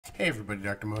Hey everybody,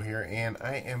 Dr. Mo here, and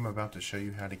I am about to show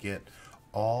you how to get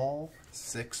all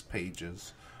 6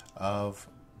 pages of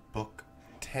book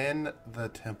 10, The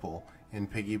Temple, in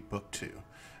Piggy Book 2.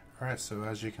 Alright, so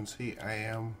as you can see, I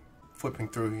am flipping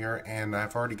through here, and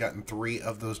I've already gotten 3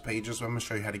 of those pages, so I'm going to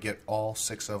show you how to get all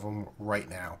 6 of them right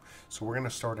now. So we're going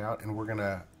to start out, and we're going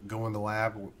to go in the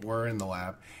lab. We're in the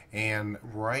lab, and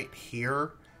right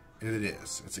here, it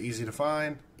is. It's easy to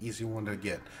find, easy one to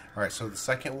get. Alright, so the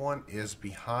second one is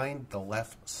behind the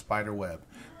left spider web.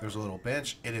 There's a little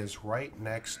bench. It is right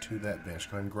next to that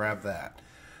bench. Go ahead and grab that.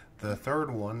 The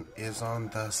third one is on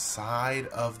the side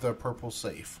of the purple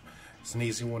safe. It's an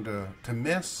easy one to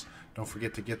miss. Don't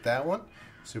forget to get that one.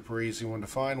 Super easy one to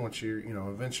find once you're,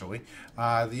 eventually.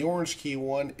 The orange key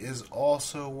one is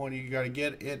also one you got to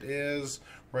get. It is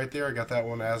right there. I got that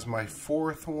one as my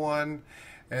 4th one.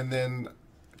 And then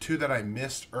 2 that I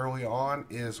missed early on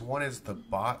is one is the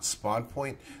bot spawn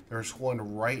point. There's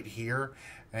one right here,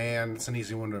 and it's an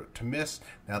easy one to miss.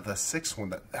 Now the 6th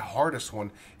one, the hardest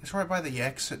one, is right by the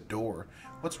exit door.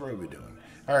 What's Ruby doing?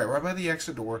 Alright, right by the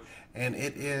exit door, and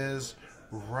it is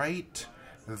right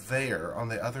there on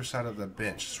the other side of the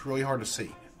bench. It's really hard to see,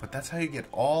 but that's how you get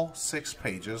all 6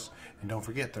 pages. And don't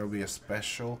forget, there will be a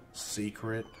special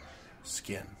secret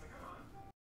skin.